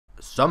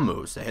Some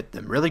moves that hit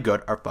them really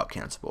good are fuck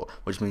cancelable,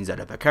 which means that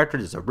if a character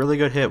does a really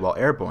good hit while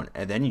airborne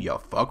and then you yell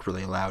fuck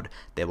really loud,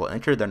 they will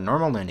enter their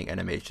normal landing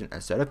animation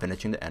instead of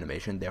finishing the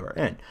animation they were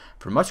in.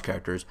 For most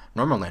characters,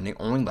 normal landing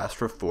only lasts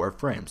for 4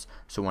 frames,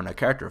 so when a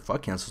character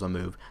fuck cancels a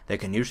move, they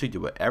can usually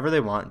do whatever they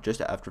want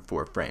just after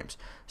 4 frames.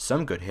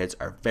 Some good hits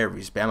are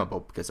very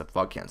spammable because of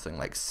fuck canceling,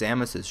 like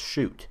Samus's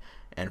shoot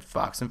and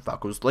Fox and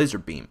Falco's laser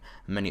beam.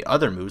 Many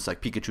other moves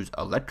like Pikachu's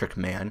Electric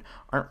Man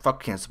aren't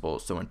fuck cancelable,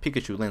 so when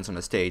Pikachu lands on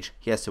a stage,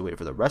 he has to wait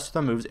for the rest of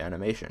the move's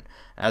animation.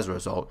 As a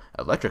result,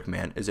 Electric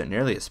Man isn't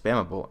nearly as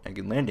spammable,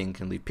 and landing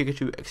can leave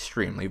Pikachu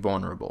extremely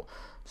vulnerable.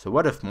 So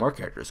what if more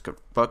characters could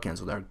fuck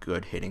cancel their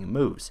good hitting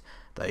moves?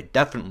 That'd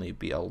definitely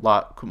be a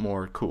lot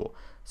more cool,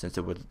 since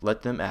it would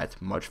let them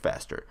act much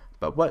faster.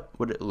 But what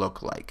would it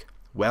look like?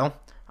 Well,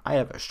 I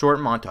have a short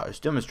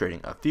montage demonstrating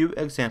a few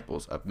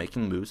examples of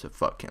making moves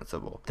fuck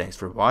cancelable. Thanks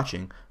for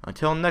watching.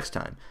 Until next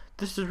time,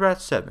 this is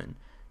Rat7,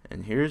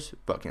 and here's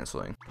fuck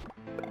canceling.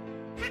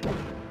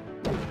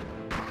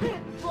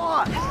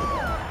 Fuck!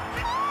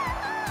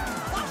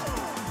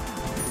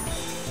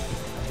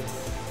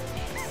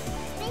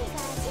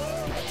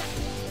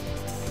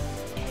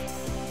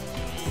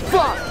 Fuck!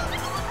 Fuck!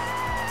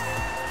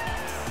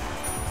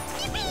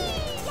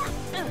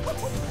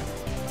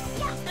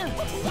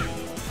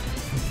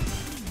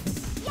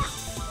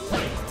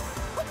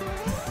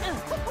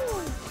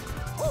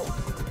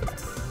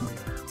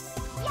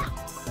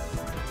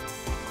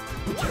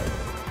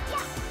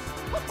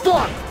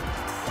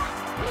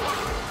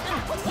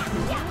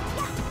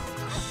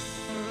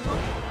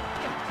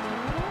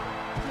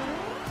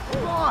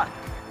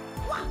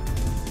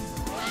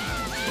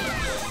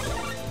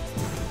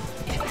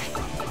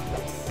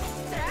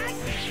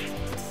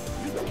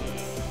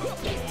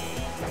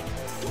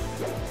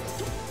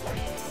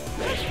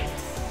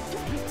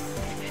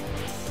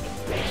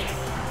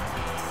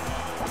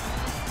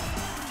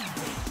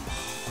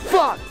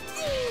 Fuck!